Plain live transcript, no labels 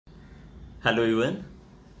Hello everyone,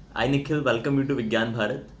 I Nikhil welcome you to Vigyan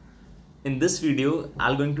Bharat. In this video,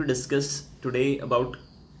 I'm going to discuss today about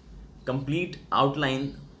complete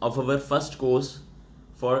outline of our first course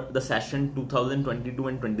for the session 2022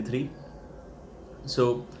 and 23.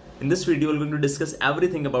 So in this video, we're going to discuss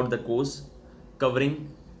everything about the course, covering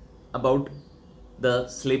about the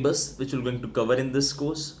syllabus which we're going to cover in this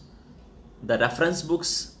course, the reference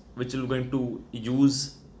books which we're going to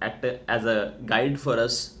use as a guide for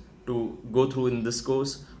us to go through in this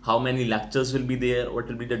course, how many lectures will be there, what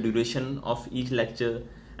will be the duration of each lecture,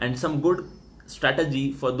 and some good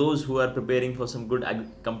strategy for those who are preparing for some good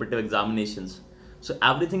competitive examinations. So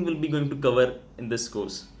everything will be going to cover in this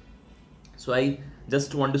course. So I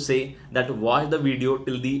just want to say that watch the video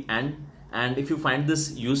till the end, and if you find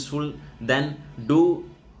this useful, then do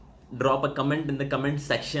drop a comment in the comment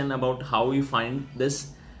section about how you find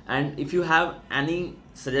this. And if you have any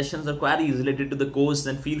suggestions or queries related to the course,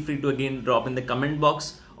 then feel free to again drop in the comment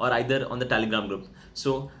box or either on the Telegram group.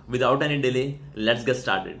 So without any delay, let's get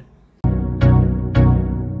started.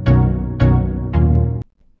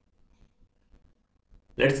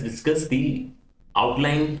 Let's discuss the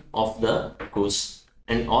outline of the course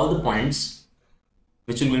and all the points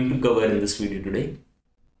which we're going to cover in this video today.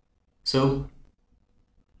 So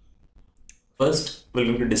first, we're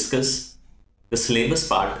going to discuss the syllabus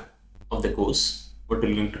part of the course, what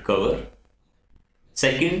we're going to cover.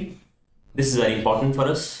 Second, this is very important for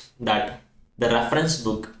us, that the reference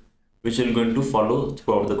book which we're going to follow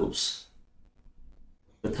throughout the course.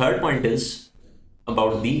 The third point is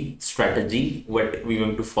about the strategy what we're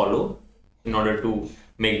going to follow in order to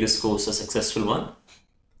make this course a successful one,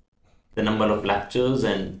 the number of lectures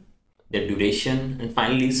and their duration, and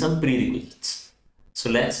finally some prerequisites. So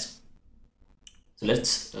let's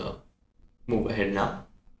move ahead now.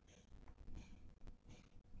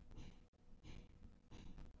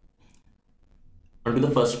 On to the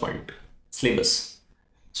first point, syllabus.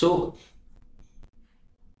 So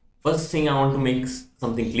first thing I want to make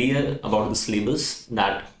something clear about the syllabus,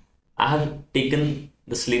 that I have taken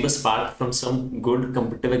the syllabus part from some good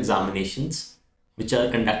competitive examinations which are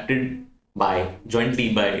conducted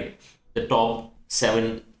jointly by the top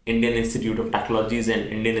 7 Indian Institute of Technologies and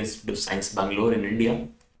Indian Institute of Science, Bangalore in India.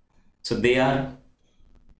 So they are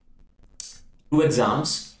 2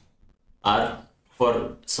 exams are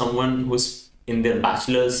for someone who's in their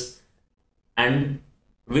bachelor's and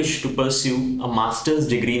wish to pursue a master's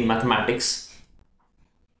degree in mathematics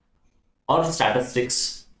or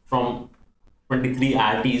statistics from 23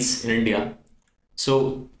 IITs in India.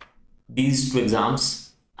 So these 2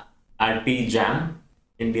 exams, IIT JAM,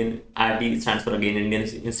 Indian IIT stands for again Indian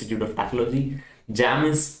Institute of Technology. JAM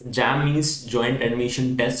means Joint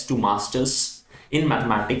Admission Test to Masters in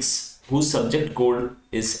Mathematics, whose subject code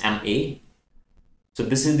is MA. So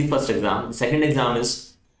this is the first exam. The second exam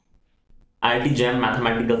is IIT JAM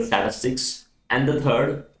Mathematical Statistics, and the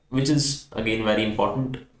third, which is again very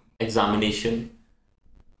important examination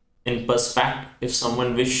in perspective if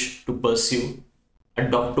someone wish to pursue a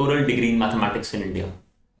doctoral degree in mathematics in India.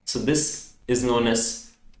 So this is known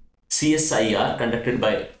as CSIR, conducted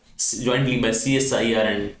jointly by CSIR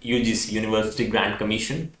and UGC, University Grant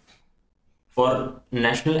Commission, for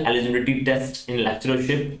National Eligibility Test in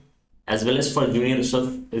Lecturership as well as for Junior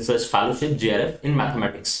Research Fellowship JRF in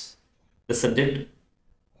Mathematics. The subject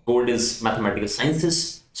code is Mathematical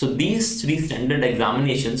Sciences. So these 3 standard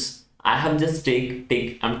examinations I have just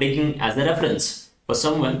I'm taking as a reference for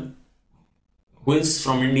someone who is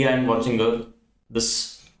from India and watching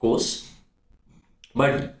this course.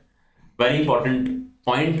 But very important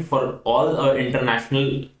point for all our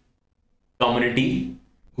international community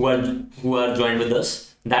who are joined with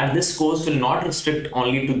us, that this course will not restrict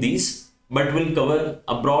only to these, but will cover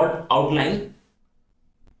a broad outline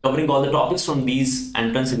covering all the topics from these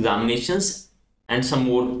entrance examinations and some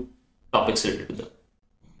more topics related to them.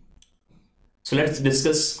 So let's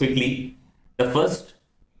discuss quickly the first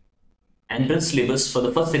entrance syllabus for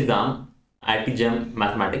the first exam, IIT JAM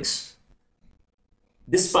Mathematics.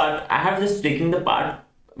 This part, I have just taken the part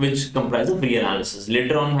which comprises of real analysis.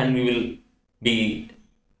 Later on, when we will be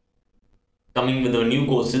coming with the new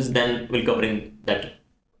courses, then we'll covering that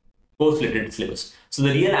course related syllabus. So the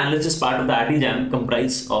real analysis part of the IIT JAM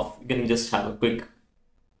comprise of, you can just have a quick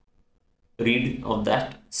read of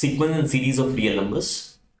that, sequence and series of real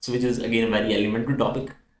numbers. So which is again a very elementary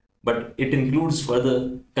topic, but it includes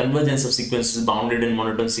further convergence of sequences, bounded and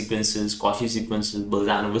monotone sequences, Cauchy sequences,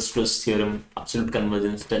 Bolzano-Weierstrass theorem, absolute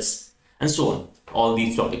convergence tests, and so on. All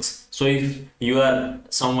these topics. So if you are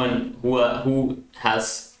someone who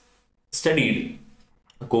has studied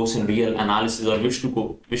a course in real analysis or wish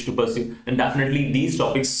to pursue, then definitely these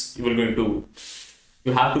topics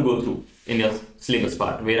you have to go through in your syllabus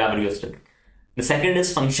part wherever you are studying. The second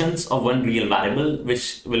is functions of one real variable,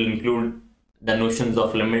 which will include the notions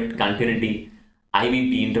of limit, continuity,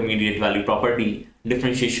 IVP, intermediate value property,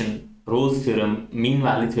 differentiation, Rolle's theorem, mean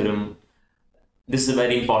value theorem. This is a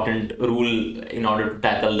very important rule in order to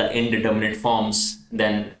tackle the indeterminate forms.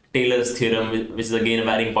 Then Taylor's theorem, which is again a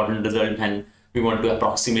very important result when we want to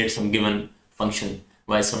approximate some given function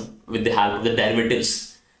with the help of the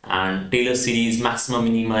derivatives, and Taylor series, maxima,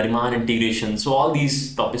 minima, Riemann integration. So all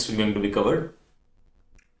these topics are going to be covered.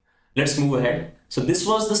 Let's move ahead. So this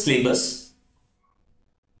was the syllabus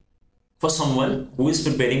for someone who is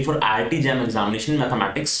preparing for IIT JAM examination in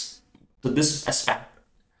mathematics. So this aspect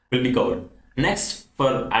will be covered. Next,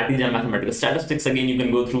 for IIT JAM mathematical statistics, again you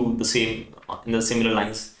can go through the same in the similar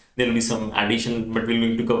lines. There will be some addition, but we're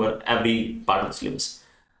going to cover every part of the syllabus.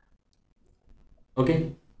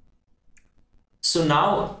 Okay. So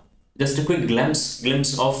now just a quick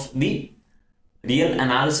glimpse of the real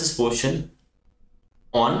analysis portion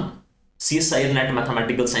on CSIR NET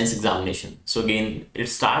mathematical science examination. So again, it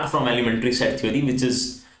starts from elementary set theory, which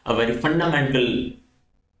is a very fundamental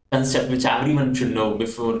concept which everyone should know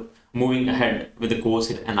before moving ahead with the course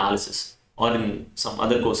in analysis or in some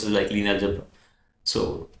other courses like linear algebra.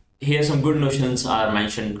 So here some good notions are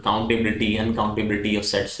mentioned: countability, uncountability of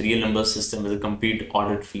sets, real number system is a complete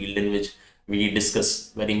ordered field in which we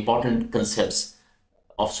discuss very important concepts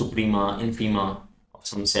of suprema, infima of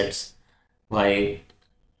some sets, why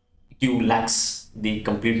Q lacks the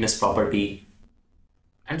completeness property,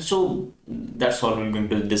 and so that's all we're going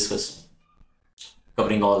to discuss,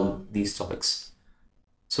 covering all these topics.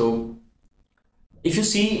 So if you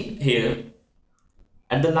see here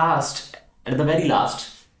at the very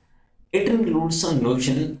last, it includes some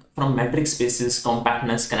notion from metric spaces,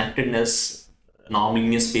 compactness, connectedness,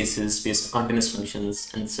 nonlinear spaces, space of continuous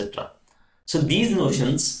functions, etc. So these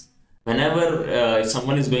notions, whenever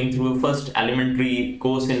someone is going through a first elementary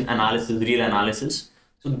course in analysis, real analysis,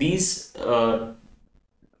 so these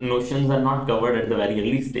notions are not covered at the very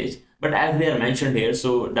early stage, but as they are mentioned here,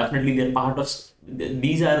 so definitely they're part of,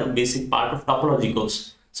 these are basic part of topology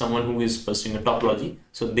course. Someone who is pursuing a topology,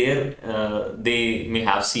 so there they may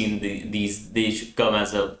have seen these, they should come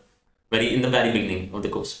as a in the very beginning of the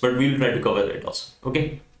course, but we'll try to cover it also.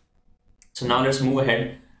 Okay, so now let's move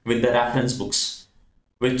ahead with the reference books,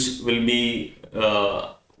 which will be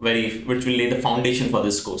which will lay the foundation for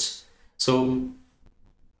this course. So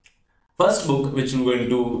first book which we're going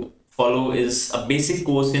to follow is a basic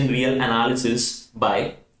course in real analysis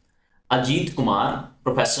by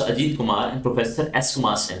Professor Ajit Kumar and Professor S.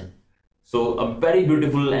 Kumar Sen. So a very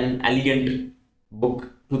beautiful and elegant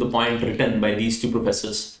book, to the point, written by these two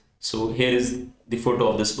professors. So here is the photo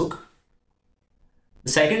of this book. The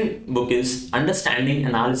second book is Understanding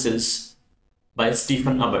Analysis by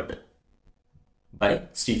Stephen Abbott.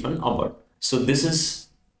 So this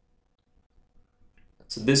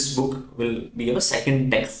book will be a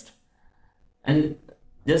second text, and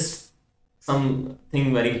just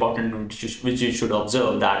something very important which you should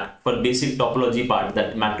observe, that for basic topology part,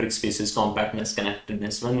 that matrix spaces, compactness,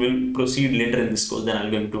 connectedness, when we'll proceed later in this course, then I'm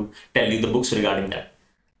going to tell you the books regarding that.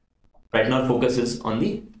 Right now focus is on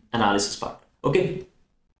the analysis part. Okay,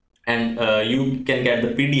 and you can get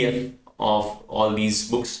the PDF of all these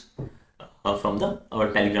books from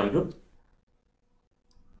our Telegram group,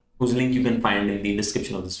 whose link you can find in the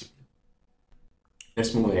description of this video.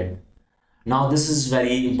 Let's move ahead. Now this is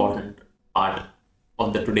very important part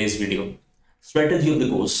of the today's video: strategy of the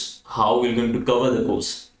course, how we're going to cover the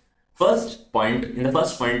course. In the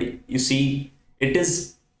first point, you see it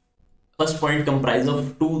is first point comprised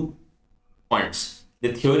of 2 points: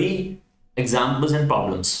 the theory, examples, and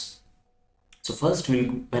problems. So first,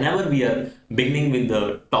 whenever we are beginning with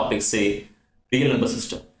the topic, say real number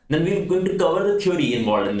system, then we're going to cover the theory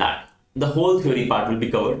involved in that. The whole theory part will be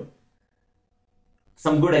covered.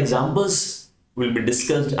 Some good examples will be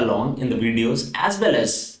discussed along in the videos, as well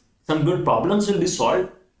as some good problems will be solved.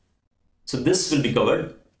 So this will be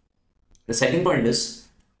covered. The second point is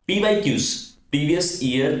PYQs, previous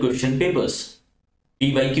year question papers.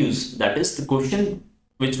 PYQs, that is the question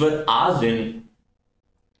which were asked in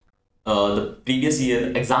the previous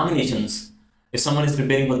year examinations. If someone is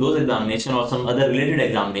preparing for those examinations or some other related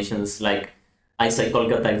examinations like IIT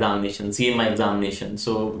Kolkata examination, CMI examination,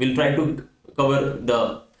 so we'll try to cover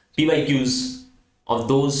the PYQs of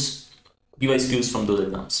those PYQs from those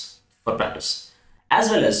exams for practice. As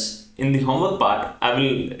well as in the homework part, I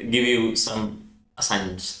will give you some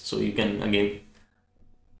assignments, so you can again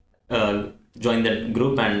join that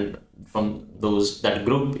group, and from that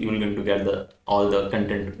group, you will going to get all the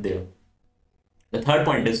content there. The third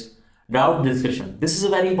point is doubt discussion. This is a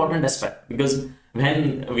very important aspect, because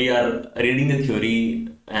when we are reading the theory,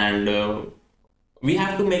 and we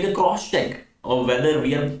have to make a cross check of whether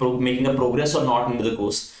we are making a progress or not into the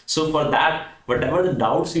course. So for that, whatever the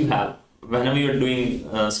doubts you have, whenever you are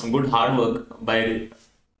doing some good hard work by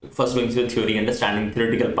first going through the theory, understanding the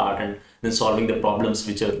theoretical part, and then solving the problems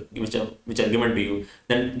which are given to you,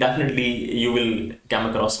 then definitely you will come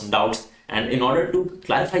across some doubts. And in order to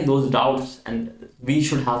clarify those doubts, and we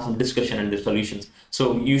should have some discussion and the solutions.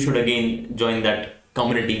 So you should again join that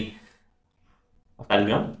community of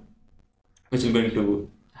Telegram, which is going to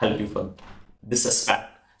help you for this aspect.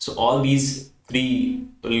 So all these three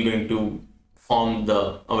are going to form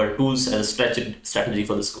our tools as a strategy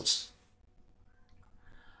for this course.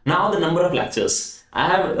 Now the number of lectures. I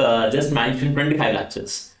have just mentioned 25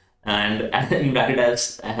 lectures, and in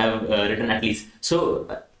bracket I have written at least. So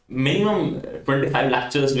minimum 25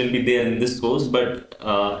 lectures will be there in this course, but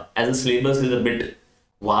as the syllabus is a bit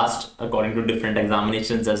vast according to different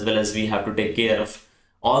examinations, as well as we have to take care of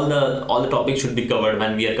all the topics should be covered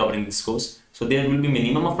when we are covering this course. So there will be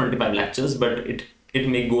minimum of 25 lectures, but it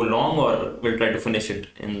may go long, or we'll try to finish it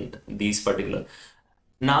in these particular.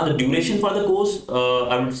 Now the duration for the course,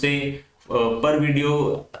 I would say per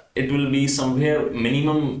video, it will be somewhere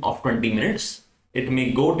minimum of 20 minutes. It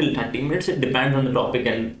may go till 30 minutes. It depends on the topic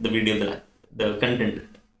and the video, the content,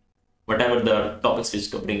 whatever the topics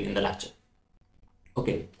which covering in the lecture.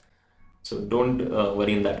 Okay, so don't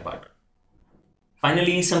worry in that part.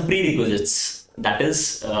 Finally, some prerequisites, that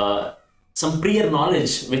is some prior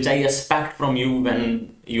knowledge which I expect from you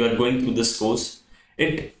when you are going through this course.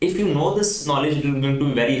 If you know this knowledge, it is going to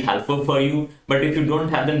be very helpful for you, but if you don't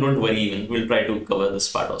have, then don't worry, even we'll try to cover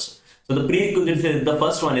this part also. So the prerequisites, the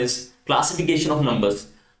first one is classification of numbers.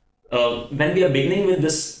 When we are beginning with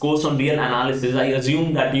this course on real analysis, I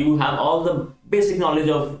assume that you have all the basic knowledge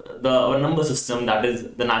of our number system, that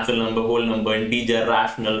is the natural number, whole number, integer,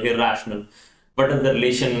 rational, irrational. What is the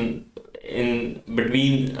relation in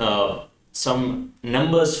between some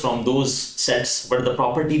numbers from those sets, what is the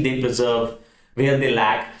property they preserve, where they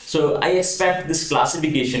lack. So I expect this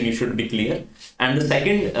classification you should be clear. And the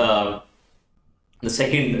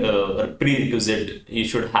second prerequisite you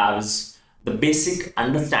should have is the basic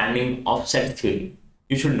understanding of set theory.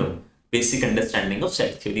 You should know basic understanding of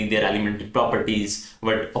set theory, their elementary properties,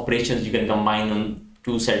 what operations you can combine on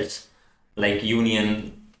two sets, like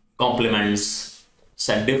union, complements,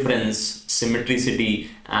 set difference, symmetricity,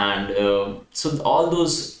 and so all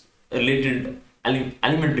those related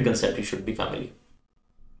elementary concepts you should be familiar.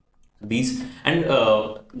 These, and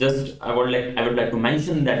just I would like to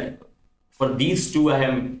mention that for these two I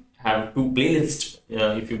have two playlists.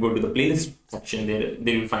 If you go to the playlist section, there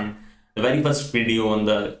you will find the very first video on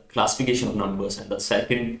the classification of numbers, and the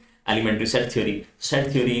second elementary set theory.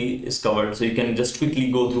 Set theory is covered, so you can just quickly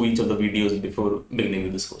go through each of the videos before beginning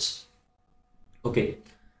with this course. Okay,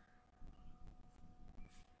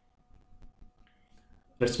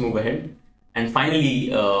 let's move ahead. And finally,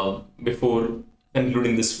 before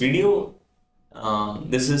concluding this video,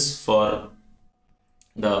 this is for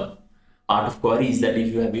the part of queries, that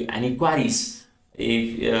if you have any queries,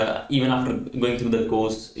 if even after going through the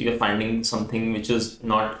course you are finding something which is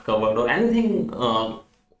not covered, or anything,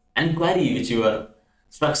 any query which you are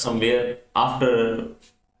stuck somewhere after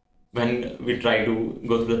when we try to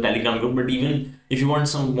go through the Telegram group, but even if you want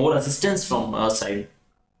some more assistance from our side,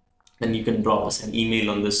 then you can drop us an email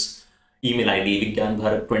on this email ID,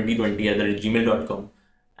 vigyanbharat2020@gmail.com.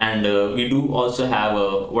 And we do also have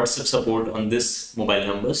a WhatsApp support on this mobile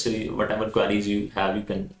number, so whatever queries you have, you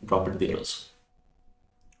can drop it there also.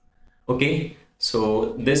 Okay,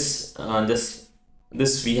 so this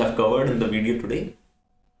we have covered in the video today.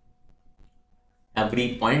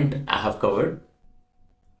 Every point I have covered.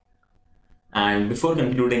 And before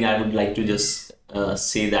concluding, I would like to just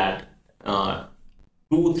say that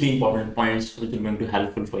 2-3 important points which are going to be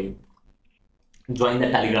helpful for you. Join the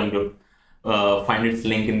Telegram group. Find its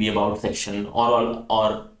link in the about section, or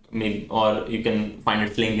you can find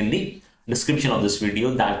its link in the description of this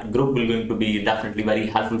video. That group will going to be definitely very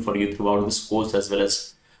helpful for you throughout this course as well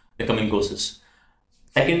as the coming courses.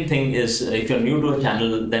 Second thing is, if you're new to our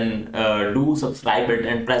channel, then do subscribe it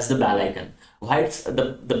and press the bell icon. Why it's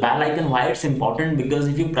the bell icon? Why it's important? Because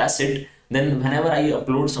if you press it, then whenever I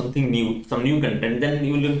upload something new, some new content, then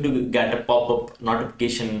you will going to get a pop-up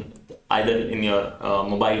notification either in your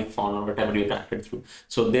mobile phone or whatever you're connected through.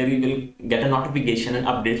 So there you will get a notification and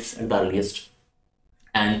updates at the earliest.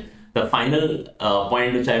 And the final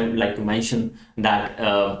point which I would like to mention, that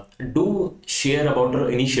do share about your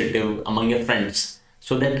initiative among your friends,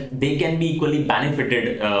 so that they can be equally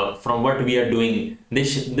benefited from what we are doing.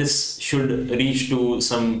 This should reach to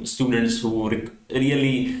some students who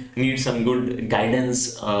really need some good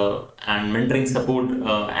guidance and mentoring support,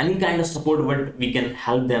 any kind of support what we can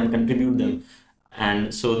help them, contribute them.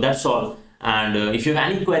 And so that's all. And if you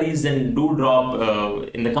have any queries, then do drop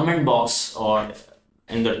in the comment box or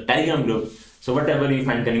in the Telegram group, so whatever you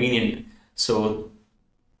find convenient. So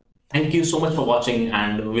thank you so much for watching,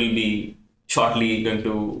 and we'll be shortly going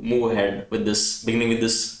to move ahead with this, beginning with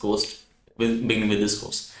this course.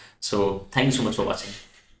 So thank you so much for watching.